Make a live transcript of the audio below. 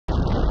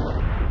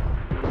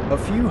A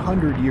few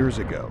hundred years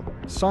ago,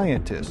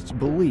 scientists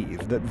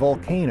believed that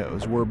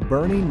volcanoes were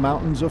burning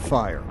mountains of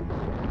fire.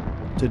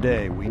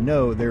 Today, we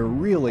know they're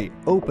really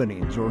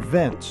openings or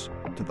vents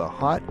to the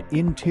hot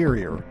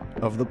interior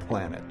of the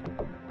planet.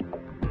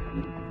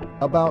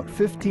 About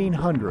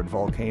 1,500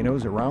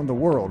 volcanoes around the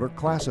world are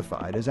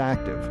classified as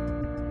active.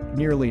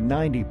 Nearly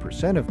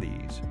 90% of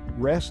these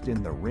rest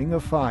in the Ring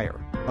of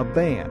Fire, a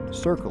band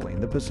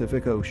circling the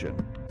Pacific Ocean.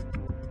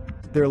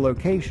 Their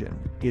location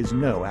is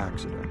no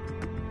accident.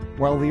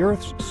 While the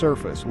Earth's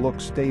surface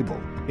looks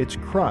stable, its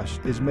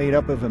crust is made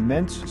up of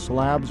immense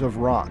slabs of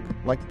rock,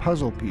 like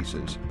puzzle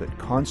pieces that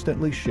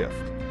constantly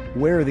shift.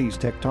 Where these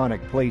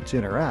tectonic plates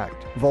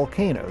interact,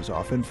 volcanoes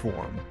often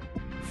form.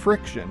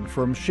 Friction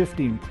from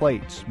shifting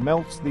plates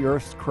melts the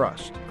Earth's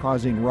crust,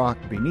 causing rock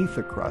beneath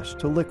the crust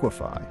to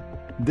liquefy.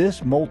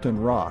 This molten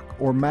rock,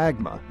 or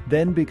magma,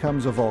 then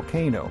becomes a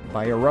volcano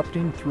by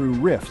erupting through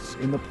rifts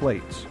in the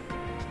plates.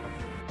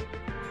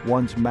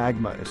 Once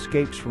magma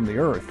escapes from the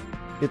Earth,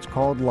 it's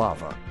called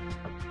lava.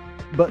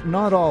 But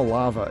not all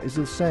lava is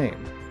the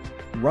same.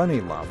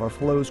 Runny lava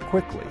flows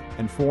quickly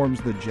and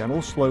forms the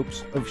gentle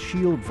slopes of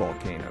shield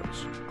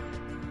volcanoes.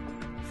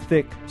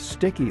 Thick,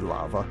 sticky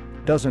lava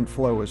doesn't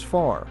flow as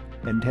far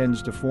and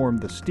tends to form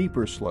the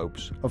steeper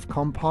slopes of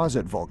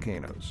composite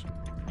volcanoes.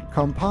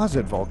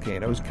 Composite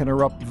volcanoes can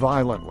erupt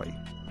violently,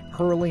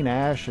 hurling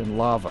ash and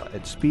lava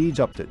at speeds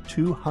up to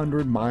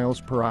 200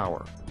 miles per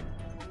hour.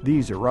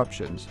 These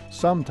eruptions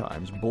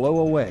sometimes blow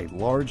away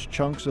large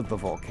chunks of the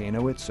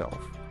volcano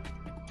itself.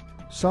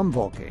 Some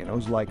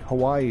volcanoes, like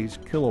Hawaii's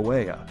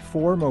Kilauea,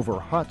 form over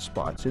hot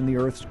spots in the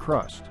Earth's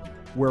crust,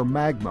 where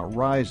magma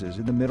rises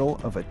in the middle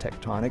of a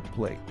tectonic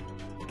plate.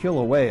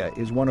 Kilauea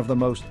is one of the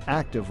most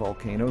active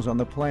volcanoes on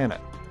the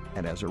planet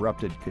and has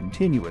erupted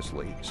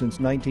continuously since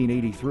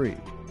 1983.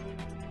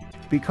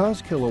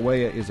 Because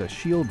Kilauea is a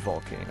shield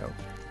volcano,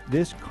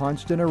 this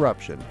constant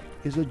eruption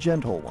is a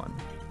gentle one.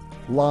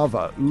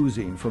 Lava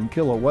oozing from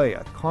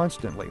Kilauea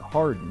constantly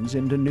hardens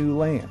into new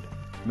land,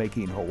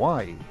 making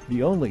Hawaii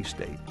the only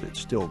state that's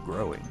still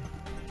growing.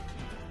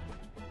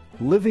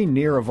 Living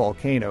near a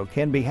volcano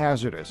can be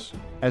hazardous,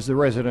 as the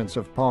residents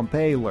of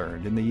Pompeii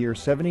learned in the year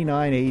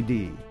 79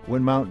 AD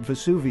when Mount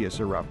Vesuvius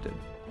erupted,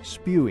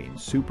 spewing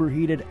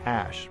superheated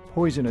ash,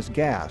 poisonous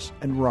gas,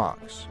 and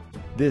rocks.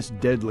 This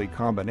deadly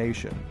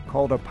combination,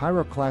 called a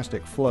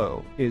pyroclastic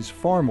flow, is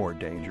far more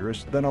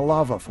dangerous than a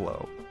lava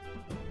flow.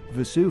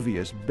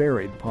 Vesuvius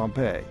buried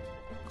Pompeii,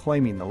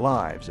 claiming the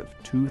lives of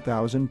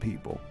 2,000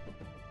 people.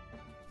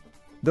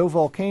 Though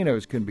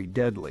volcanoes can be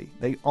deadly,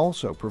 they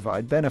also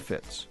provide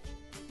benefits.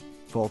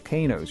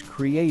 Volcanoes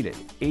created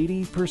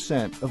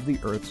 80% of the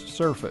Earth's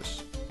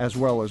surface, as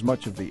well as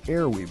much of the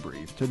air we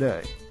breathe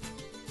today.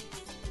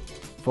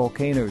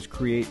 Volcanoes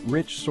create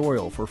rich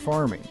soil for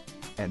farming,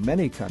 and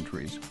many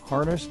countries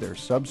harness their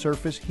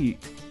subsurface heat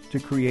to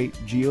create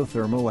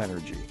geothermal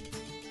energy.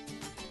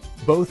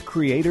 Both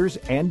creators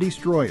and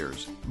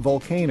destroyers,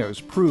 volcanoes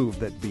prove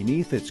that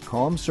beneath its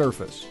calm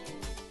surface,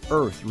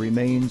 Earth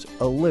remains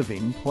a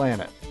living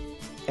planet,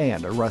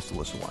 and a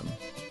restless one.